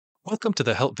Welcome to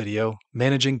the help video,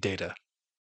 Managing Data.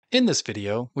 In this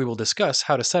video, we will discuss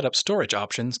how to set up storage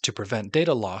options to prevent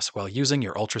data loss while using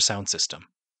your ultrasound system.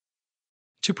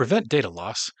 To prevent data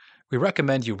loss, we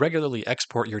recommend you regularly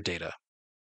export your data.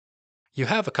 You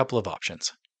have a couple of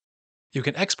options. You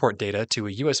can export data to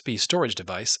a USB storage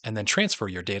device and then transfer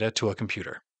your data to a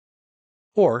computer.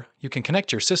 Or you can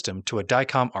connect your system to a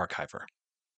DICOM archiver.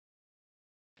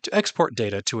 To export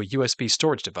data to a USB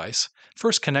storage device,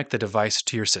 first connect the device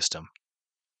to your system.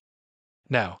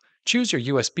 Now, choose your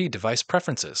USB device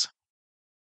preferences.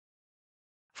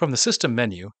 From the System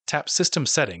menu, tap System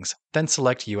Settings, then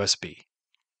select USB.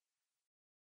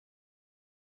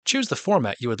 Choose the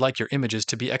format you would like your images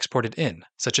to be exported in,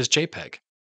 such as JPEG.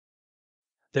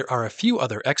 There are a few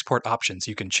other export options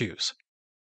you can choose.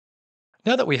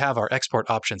 Now that we have our export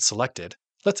options selected,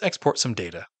 let's export some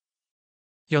data.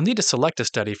 You'll need to select a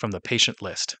study from the patient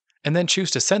list, and then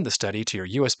choose to send the study to your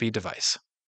USB device.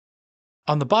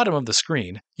 On the bottom of the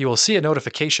screen, you will see a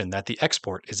notification that the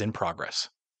export is in progress.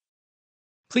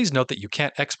 Please note that you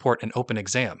can't export an open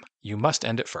exam. You must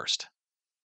end it first.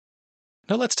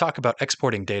 Now let's talk about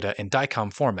exporting data in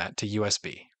DICOM format to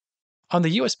USB. On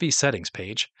the USB settings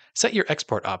page, set your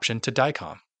export option to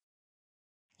DICOM.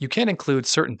 You can include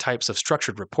certain types of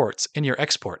structured reports in your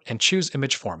export and choose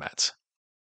image formats.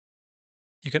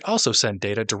 You can also send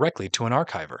data directly to an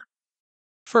archiver.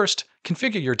 First,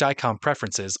 configure your DICOM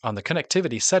preferences on the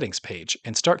Connectivity Settings page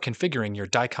and start configuring your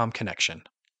DICOM connection.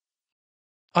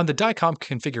 On the DICOM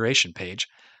configuration page,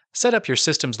 set up your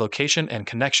system's location and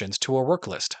connections to a work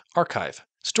list, archive,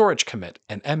 storage commit,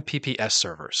 and MPPS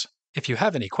servers. If you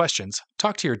have any questions,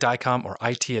 talk to your DICOM or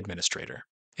IT administrator.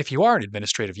 If you are an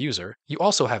administrative user, you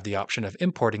also have the option of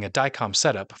importing a DICOM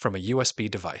setup from a USB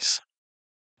device.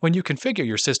 When you configure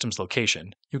your system's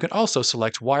location, you can also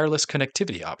select wireless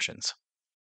connectivity options.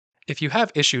 If you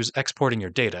have issues exporting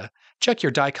your data, check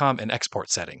your DICOM and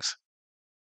export settings.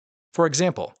 For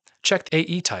example, check the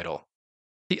AE title,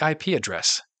 the IP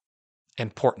address,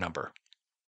 and port number.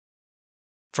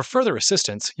 For further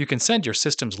assistance, you can send your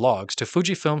system's logs to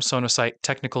FUJIFILM Sonosite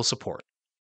technical support.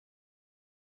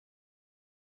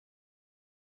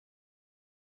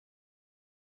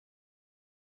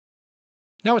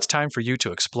 Now it's time for you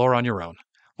to explore on your own.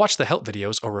 Watch the help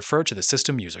videos or refer to the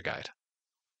system user guide.